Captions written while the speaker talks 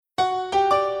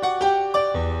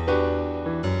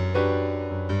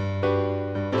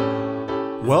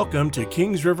Welcome to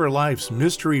Kings River Life's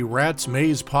Mystery Rats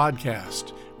Maze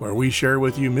podcast, where we share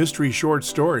with you mystery short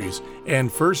stories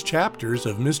and first chapters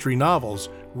of mystery novels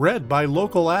read by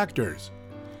local actors.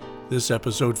 This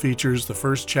episode features the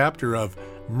first chapter of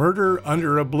Murder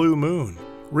Under a Blue Moon,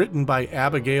 written by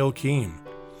Abigail Keem.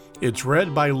 It's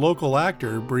read by local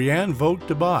actor Brianne Vogt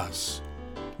DeBoss.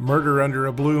 Murder Under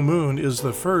a Blue Moon is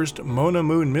the first Mona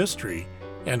Moon mystery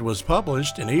and was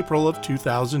published in April of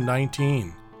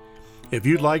 2019. If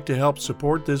you'd like to help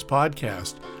support this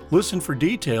podcast, listen for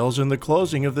details in the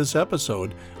closing of this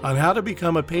episode on how to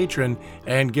become a patron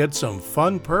and get some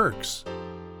fun perks.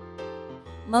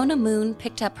 Mona Moon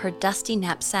picked up her dusty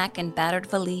knapsack and battered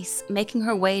valise, making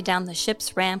her way down the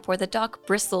ship's ramp where the dock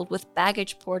bristled with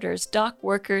baggage porters, dock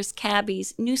workers,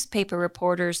 cabbies, newspaper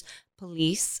reporters,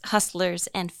 police, hustlers,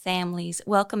 and families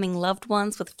welcoming loved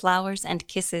ones with flowers and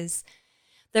kisses.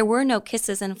 There were no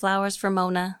kisses and flowers for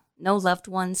Mona. No loved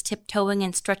ones tiptoeing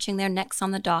and stretching their necks on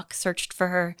the dock searched for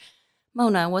her.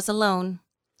 Mona was alone.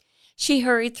 She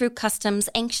hurried through customs,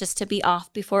 anxious to be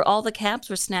off before all the cabs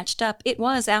were snatched up. It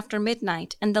was after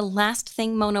midnight, and the last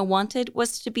thing Mona wanted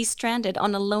was to be stranded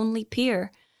on a lonely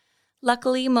pier.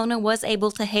 Luckily, Mona was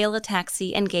able to hail a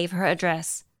taxi and gave her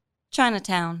address.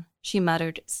 Chinatown, she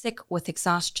muttered, sick with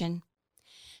exhaustion.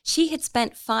 She had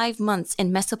spent 5 months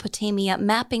in Mesopotamia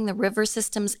mapping the river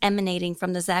systems emanating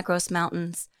from the Zagros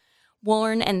Mountains.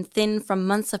 Worn and thin from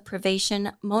months of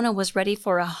privation, Mona was ready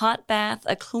for a hot bath,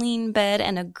 a clean bed,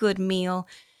 and a good meal.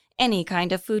 Any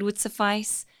kind of food would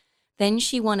suffice. Then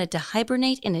she wanted to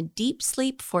hibernate in a deep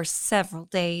sleep for several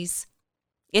days.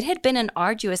 It had been an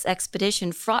arduous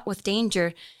expedition fraught with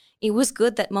danger. It was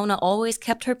good that Mona always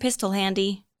kept her pistol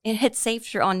handy. It had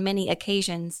saved her on many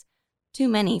occasions. Too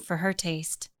many for her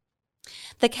taste.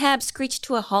 The cab screeched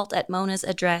to a halt at Mona's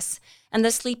address, and the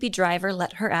sleepy driver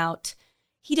let her out.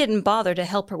 He didn't bother to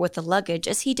help her with the luggage,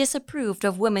 as he disapproved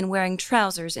of women wearing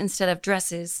trousers instead of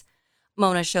dresses.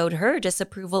 Mona showed her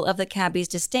disapproval of the cabbie's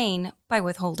disdain by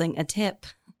withholding a tip.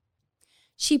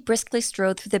 She briskly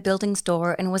strode through the building's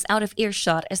door and was out of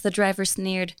earshot as the driver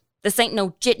sneered, "This ain't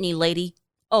no jitney, lady.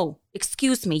 Oh,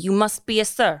 excuse me, you must be a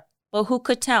sir. Well, who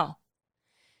could tell?"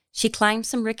 She climbed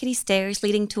some rickety stairs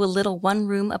leading to a little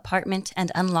one-room apartment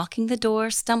and, unlocking the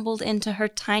door, stumbled into her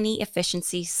tiny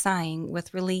efficiency, sighing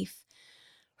with relief.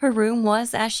 Her room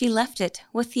was as she left it,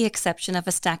 with the exception of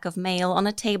a stack of mail on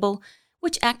a table,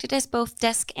 which acted as both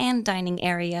desk and dining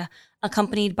area,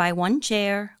 accompanied by one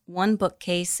chair, one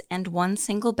bookcase, and one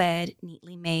single bed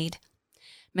neatly made.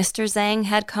 Mr. Zhang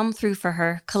had come through for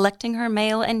her, collecting her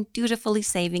mail and dutifully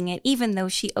saving it, even though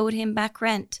she owed him back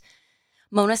rent.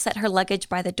 Mona set her luggage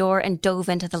by the door and dove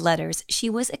into the letters. She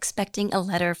was expecting a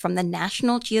letter from the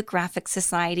National Geographic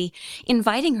Society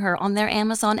inviting her on their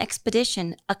Amazon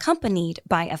expedition, accompanied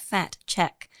by a fat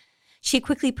check. She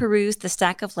quickly perused the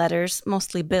stack of letters,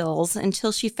 mostly bills,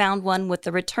 until she found one with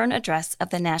the return address of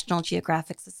the National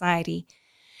Geographic Society.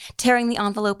 Tearing the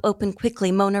envelope open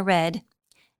quickly, Mona read,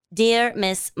 "Dear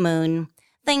Miss Moon,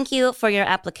 thank you for your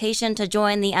application to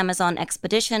join the Amazon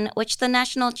expedition, which the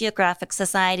National Geographic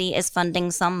Society is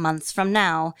funding some months from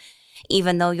now.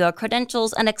 Even though your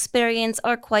credentials and experience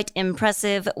are quite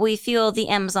impressive, we feel the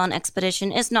Amazon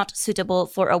expedition is not suitable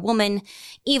for a woman,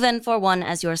 even for one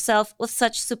as yourself with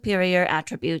such superior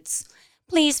attributes.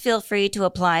 Please feel free to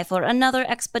apply for another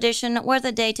expedition where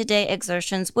the day-to-day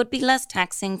exertions would be less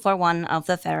taxing for one of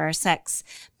the fairer sex.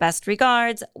 Best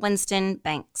regards, Winston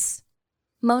Banks."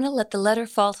 Mona let the letter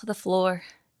fall to the floor.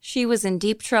 She was in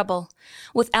deep trouble.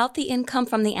 Without the income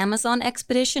from the Amazon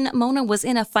expedition, Mona was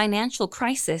in a financial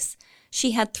crisis.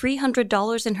 She had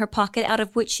 $300 in her pocket, out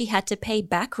of which she had to pay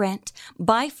back rent,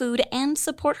 buy food, and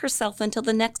support herself until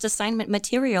the next assignment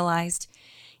materialized.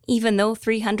 Even though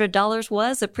 $300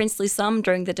 was a princely sum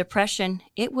during the Depression,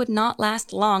 it would not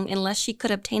last long unless she could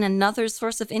obtain another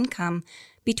source of income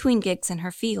between gigs in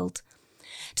her field.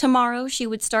 Tomorrow, she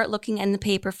would start looking in the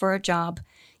paper for a job.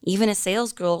 Even a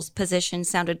salesgirl's position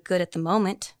sounded good at the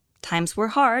moment. Times were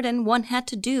hard, and one had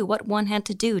to do what one had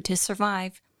to do to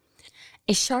survive.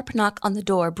 A sharp knock on the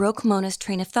door broke Mona's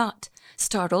train of thought.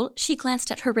 Startled, she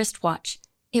glanced at her wristwatch.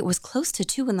 It was close to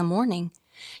 2 a.m.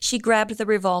 She grabbed the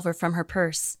revolver from her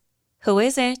purse. "Who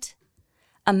is it?"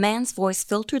 A man's voice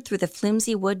filtered through the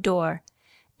flimsy wood door.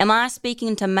 "Am I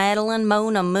speaking to Madeline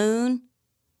Mona Moon?"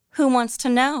 "Who wants to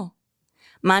know?"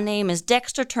 "My name is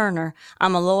Dexter Turner.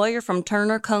 I'm a lawyer from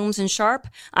Turner, Combs & Sharp.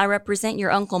 I represent your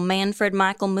Uncle Manfred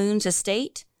Michael Moon's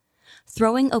estate."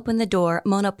 Throwing open the door,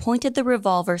 Mona pointed the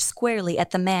revolver squarely at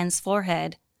the man's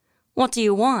forehead. "What do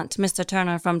you want, Mr.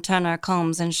 Turner from Turner,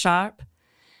 Combs & Sharp?"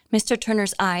 Mr.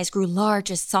 Turner's eyes grew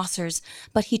large as saucers,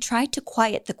 but he tried to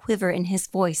quiet the quiver in his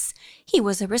voice. He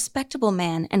was a respectable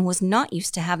man and was not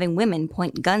used to having women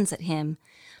point guns at him.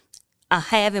 "I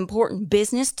have important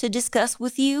business to discuss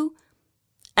with you?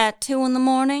 At 2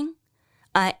 a.m?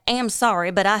 I am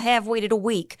sorry, but I have waited a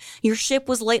week. Your ship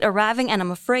was late arriving, and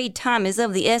I'm afraid time is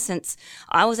of the essence.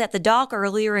 I was at the dock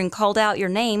earlier and called out your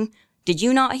name. Did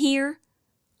you not hear?"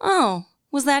 "Oh,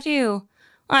 was that you?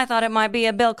 I thought it might be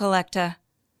a bill collector."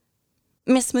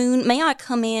 "Miss Moon, may I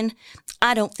come in?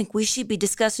 I don't think we should be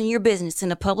discussing your business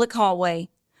in a public hallway."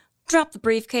 "Drop the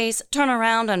briefcase, turn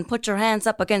around, and put your hands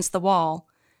up against the wall,"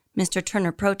 Mr.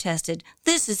 Turner protested.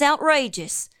 "This is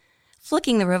outrageous."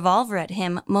 Flicking the revolver at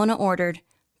him, Mona ordered,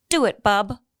 "Do it,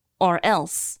 bub, or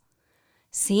else."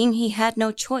 Seeing he had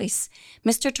no choice,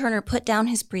 Mr. Turner put down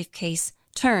his briefcase,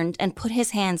 turned, and put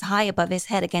his hands high above his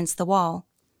head against the wall.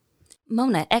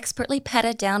 Mona expertly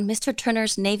patted down Mr.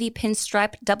 Turner's navy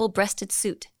pinstripe double-breasted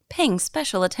suit, paying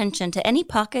special attention to any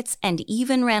pockets, and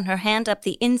even ran her hand up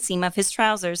the inseam of his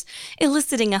trousers,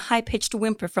 eliciting a high-pitched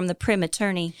whimper from the prim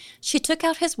attorney. She took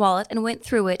out his wallet and went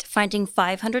through it, finding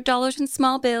 $500 in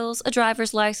small bills, a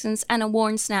driver's license, and a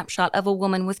worn snapshot of a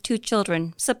woman with 2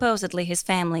 children, supposedly his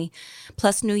family,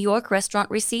 plus New York restaurant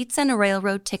receipts and a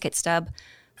railroad ticket stub.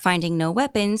 Finding no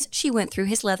weapons, she went through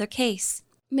his leather case.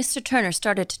 Mr. Turner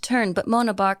started to turn, but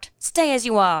Mona barked, "Stay as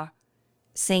you are."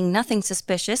 Seeing nothing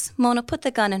suspicious, Mona put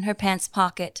the gun in her pants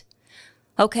pocket.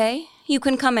 "Okay, you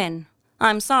can come in.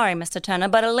 I'm sorry, Mr. Turner,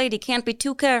 but a lady can't be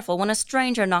too careful when a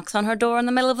stranger knocks on her door in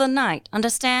the middle of the night,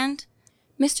 understand?"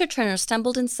 Mr. Turner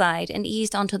stumbled inside and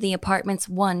eased onto the apartment's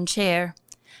one chair.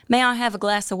 "May I have a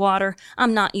glass of water?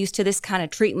 I'm not used to this kind of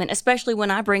treatment, especially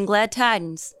when I bring glad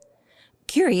tidings."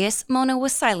 Curious, Mona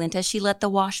was silent as she let the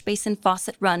wash basin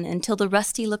faucet run until the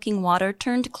rusty-looking water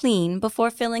turned clean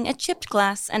before filling a chipped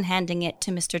glass and handing it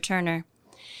to Mr. Turner.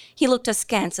 He looked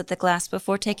askance at the glass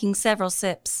before taking several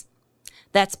sips.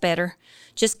 "That's better.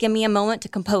 Just give me a moment to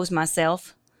compose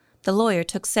myself." The lawyer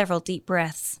took several deep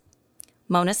breaths.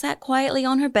 Mona sat quietly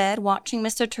on her bed, watching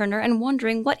Mr. Turner and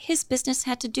wondering what his business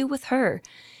had to do with her.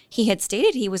 He had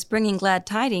stated he was bringing glad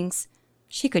tidings.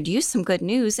 She could use some good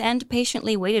news, and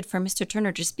patiently waited for Mr.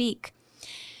 Turner to speak.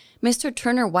 Mr.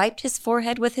 Turner wiped his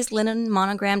forehead with his linen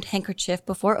monogrammed handkerchief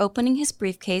before opening his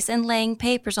briefcase and laying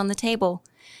papers on the table.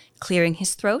 Clearing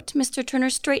his throat, Mr. Turner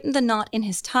straightened the knot in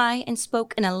his tie and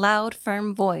spoke in a loud,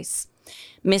 firm voice.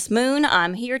 "Miss Moon,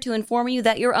 I'm here to inform you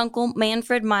that your uncle,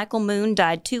 Manfred Michael Moon,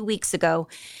 died 2 weeks ago.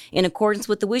 In accordance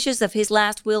with the wishes of his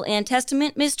last will and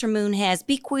testament, Mr. Moon has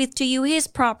bequeathed to you his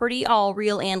property, all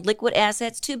real and liquid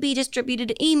assets, to be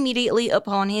distributed immediately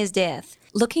upon his death."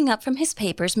 Looking up from his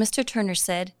papers, Mr. Turner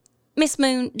said, "Miss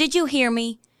Moon, did you hear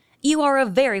me? You are a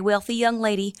very wealthy young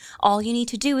lady. All you need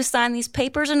to do is sign these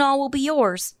papers and all will be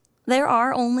yours. There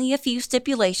are only a few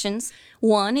stipulations.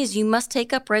 One is you must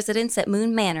take up residence at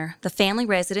Moon Manor, the family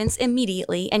residence,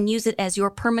 immediately and use it as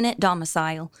your permanent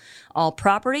domicile. All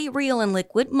property, real and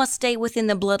liquid, must stay within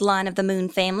the bloodline of the Moon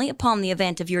family upon the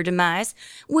event of your demise,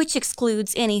 which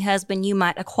excludes any husband you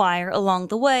might acquire along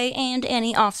the way, and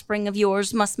any offspring of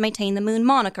yours must maintain the Moon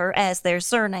moniker as their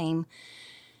surname."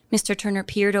 Mr. Turner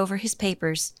peered over his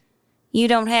papers. "You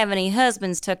don't have any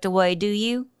husbands tucked away, do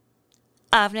you?"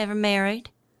 "I've never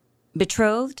married."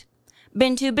 "Betrothed?"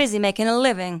 "Been too busy making a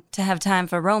living to have time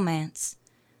for romance."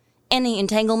 "Any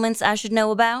entanglements I should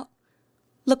know about?"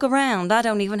 "Look around. I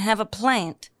don't even have a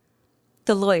plant."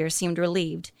 The lawyer seemed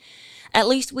relieved. "At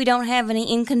least we don't have any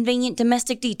inconvenient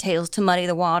domestic details to muddy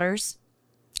the waters."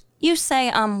 "You say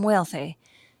I'm wealthy.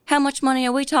 How much money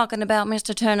are we talking about,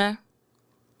 Mr. Turner?"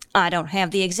 "I don't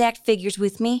have the exact figures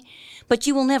with me, but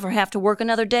you will never have to work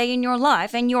another day in your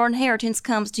life, and your inheritance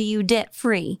comes to you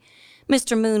debt-free.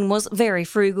 Mr. Moon was very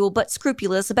frugal but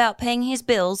scrupulous about paying his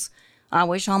bills. I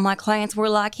wish all my clients were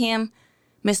like him.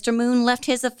 Mr. Moon left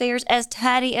his affairs as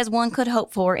tidy as one could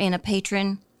hope for in a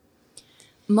patron."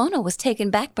 Mona was taken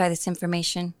back by this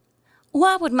information.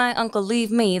 "Why would my uncle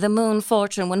leave me the Moon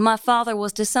fortune when my father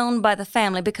was disowned by the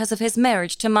family because of his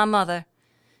marriage to my mother?"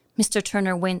 Mr.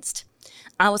 Turner winced.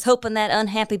 "I was hoping that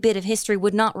unhappy bit of history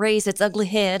would not raise its ugly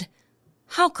head."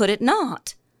 "How could it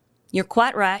not?" "You're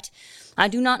quite right. I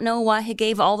do not know why he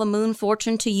gave all the Moon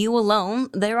fortune to you alone.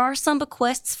 There are some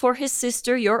bequests for his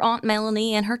sister, your Aunt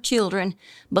Melanie, and her children,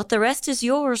 but the rest is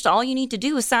yours. All you need to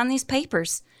do is sign these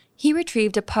papers." He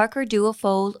retrieved a Parker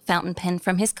dual-fold fountain pen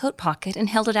from his coat pocket and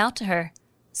held it out to her.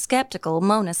 Skeptical,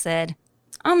 Mona said,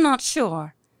 "I'm not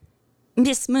sure."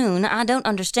 "Miss Moon, I don't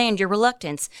understand your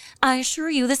reluctance. I assure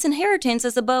you this inheritance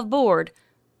is above board.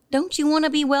 Don't you want to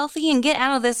be wealthy and get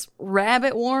out of this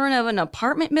rabbit warren of an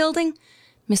apartment building?"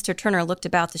 Mr. Turner looked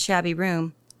about the shabby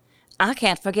room. I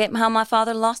can't forget how my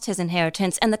father lost his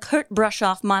inheritance and the curt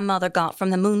brush-off my mother got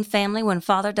from the Moon family when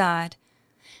father died.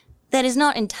 That is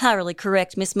not entirely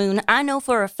correct, Miss Moon. I know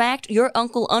for a fact your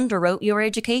uncle underwrote your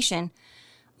education.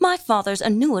 My father's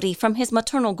annuity from his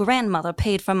maternal grandmother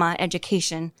paid for my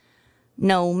education.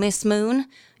 No, Miss Moon,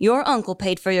 your uncle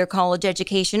paid for your college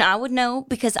education. I would know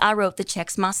because I wrote the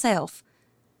checks myself.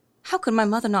 How could my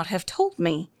mother not have told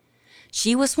me?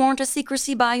 She was sworn to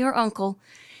secrecy by your uncle.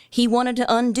 He wanted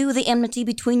to undo the enmity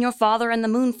between your father and the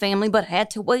Moon family, but had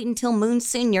to wait until Moon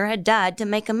Sr. had died to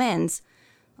make amends.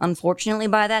 Unfortunately,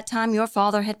 by that time, your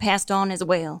father had passed on as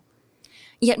well.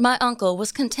 Yet my uncle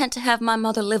was content to have my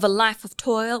mother live a life of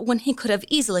toil when he could have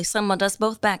easily summoned us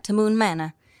both back to Moon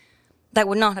Manor. That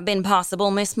would not have been possible,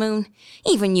 Miss Moon.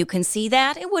 Even you can see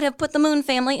that. It would have put the Moon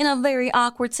family in a very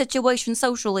awkward situation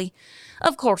socially.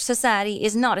 Of course, society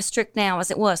is not as strict now as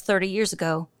it was 30 years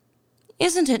ago.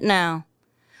 Isn't it now?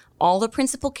 All the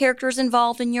principal characters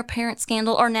involved in your parents'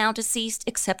 scandal are now deceased,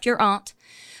 except your aunt.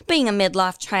 Being a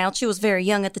midlife child, she was very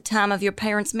young at the time of your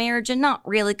parents' marriage and not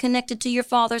really connected to your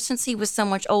father since he was so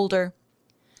much older.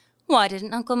 Why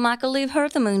didn't Uncle Michael leave her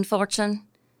the Moon fortune?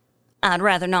 I'd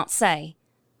rather not say.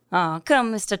 Oh,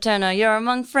 come, Mr. Turner, you're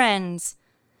among friends.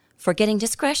 Forgetting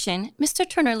discretion, Mr.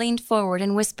 Turner leaned forward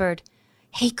and whispered,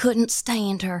 He couldn't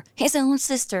stand her, his own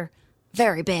sister.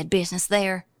 Very bad business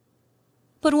there.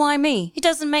 But why me? It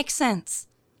doesn't make sense.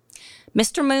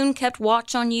 Mr. Moon kept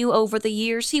watch on you over the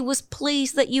years. He was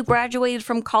pleased that you graduated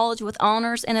from college with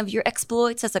honors and of your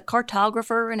exploits as a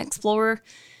cartographer and explorer.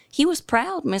 He was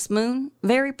proud, Miss Moon,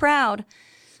 very proud.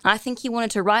 I think he wanted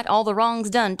to right all the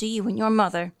wrongs done to you and your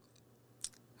mother.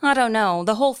 I don't know,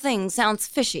 the whole thing sounds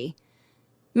fishy.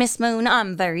 Miss Moon,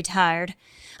 I'm very tired.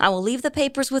 I will leave the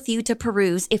papers with you to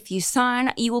peruse. If you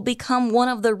sign, you will become one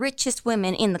of the richest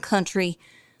women in the country.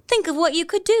 Think of what you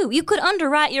could do. You could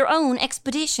underwrite your own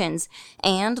expeditions.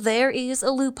 And there is a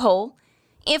loophole.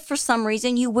 If for some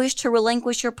reason you wish to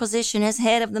relinquish your position as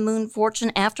head of the Moon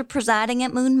fortune after presiding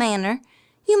at Moon Manor,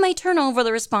 you may turn over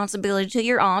the responsibility to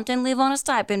your aunt and live on a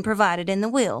stipend provided in the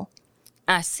will.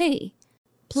 I see.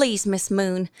 Please, Miss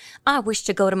Moon, I wish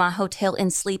to go to my hotel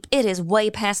and sleep. It is way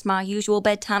past my usual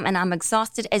bedtime, and I'm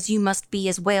exhausted as you must be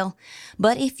as well.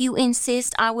 But if you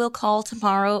insist, I will call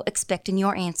tomorrow, expecting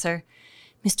your answer.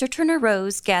 Mr. Turner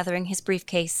rose, gathering his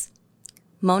briefcase.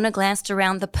 Mona glanced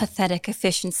around the pathetic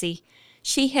efficiency.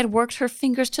 She had worked her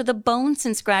fingers to the bone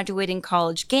since graduating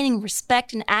college, gaining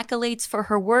respect and accolades for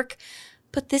her work,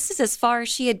 but this is as far as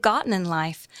she had gotten in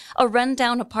life. A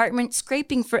run-down apartment,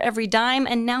 scraping for every dime,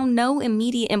 and now no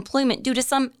immediate employment due to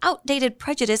some outdated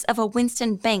prejudice of a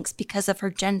Winston Banks because of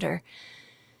her gender.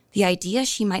 The idea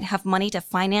she might have money to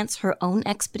finance her own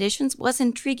expeditions was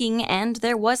intriguing, and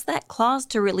there was that clause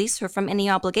to release her from any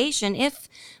obligation if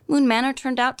Moon Manor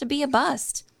turned out to be a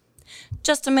bust.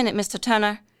 Just a minute, Mr.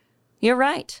 Turner. You're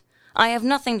right. I have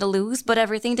nothing to lose but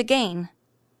everything to gain.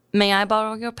 May I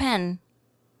borrow your pen?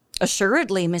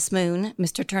 Assuredly, Miss Moon,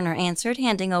 Mr. Turner answered,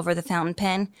 handing over the fountain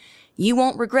pen. You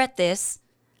won't regret this.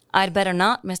 I'd better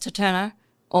not, Mr. Turner,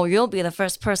 or you'll be the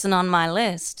first person on my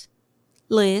list.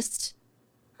 List?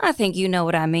 I think you know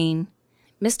what I mean.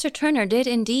 Mr. Turner did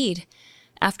indeed.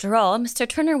 After all, Mr.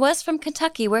 Turner was from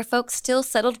Kentucky, where folks still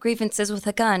settled grievances with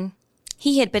a gun.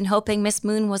 He had been hoping Miss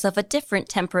Moon was of a different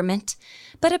temperament,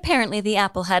 but apparently the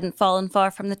apple hadn't fallen far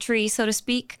from the tree, so to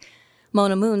speak.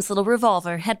 Mona Moon's little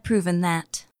revolver had proven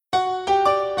that.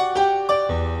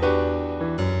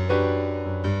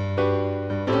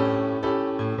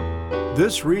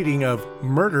 This reading of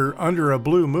Murder Under a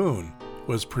Blue Moon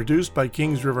was produced by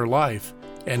Kings River Life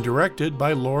and directed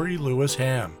by Lori Lewis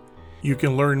Ham. You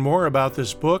can learn more about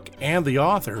this book and the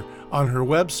author on her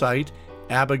website,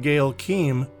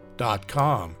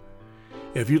 abigailkeem.com.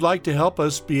 If you'd like to help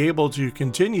us be able to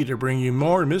continue to bring you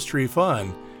more mystery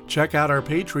fun, check out our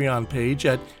Patreon page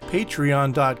at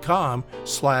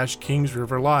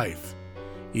patreon.com/KingsRiverLife.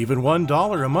 Even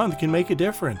 $1 a month can make a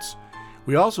difference.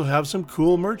 We also have some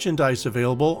cool merchandise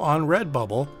available on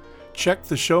Redbubble. Check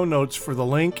the show notes for the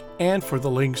link and for the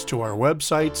links to our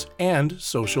websites and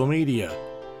social media.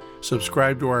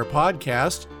 Subscribe to our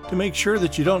podcast to make sure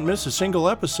that you don't miss a single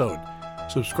episode.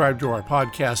 Subscribe to our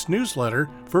podcast newsletter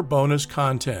for bonus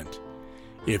content.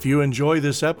 If you enjoy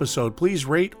this episode, please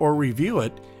rate or review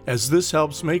it, as this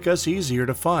helps make us easier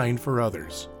to find for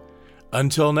others.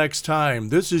 Until next time,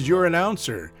 this is your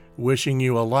announcer, wishing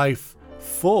you a life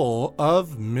full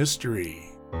of mystery.